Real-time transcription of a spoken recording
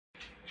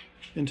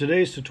In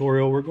today's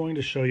tutorial, we're going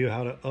to show you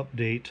how to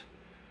update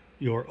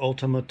your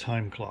Ultima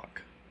time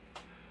clock.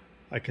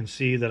 I can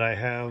see that I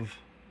have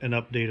an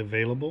update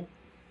available.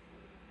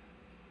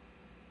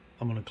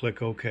 I'm going to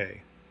click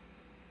OK.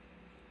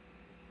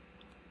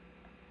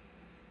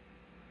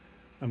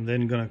 I'm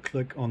then going to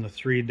click on the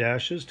three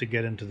dashes to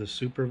get into the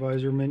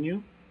supervisor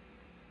menu.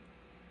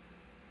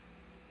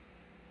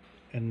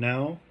 And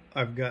now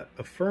I've got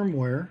a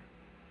firmware.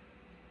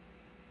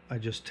 I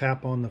just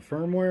tap on the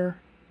firmware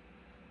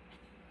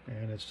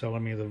and it's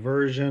telling me the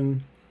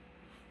version,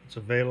 it's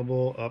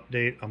available,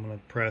 update. I'm going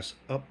to press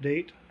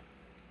update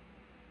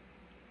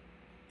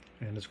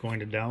and it's going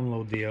to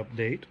download the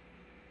update.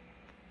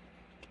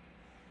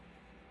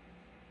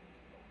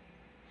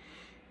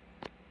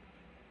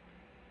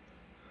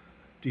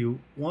 Do you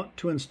want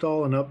to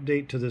install an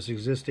update to this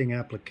existing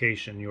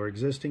application? Your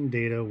existing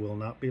data will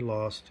not be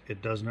lost. It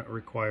does not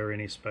require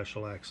any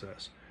special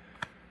access.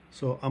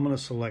 So I'm going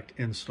to select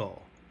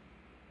install.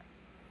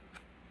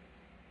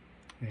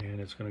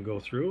 And it's going to go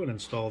through and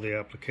install the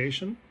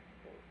application.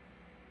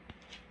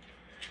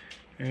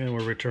 And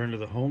we'll return to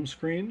the home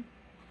screen.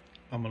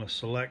 I'm going to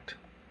select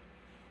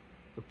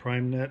the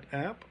PrimeNet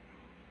app.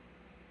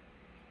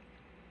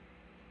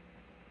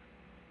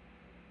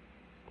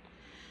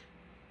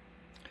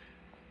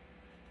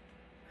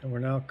 And we're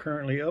now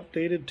currently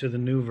updated to the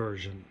new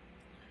version.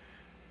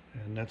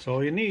 And that's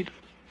all you need.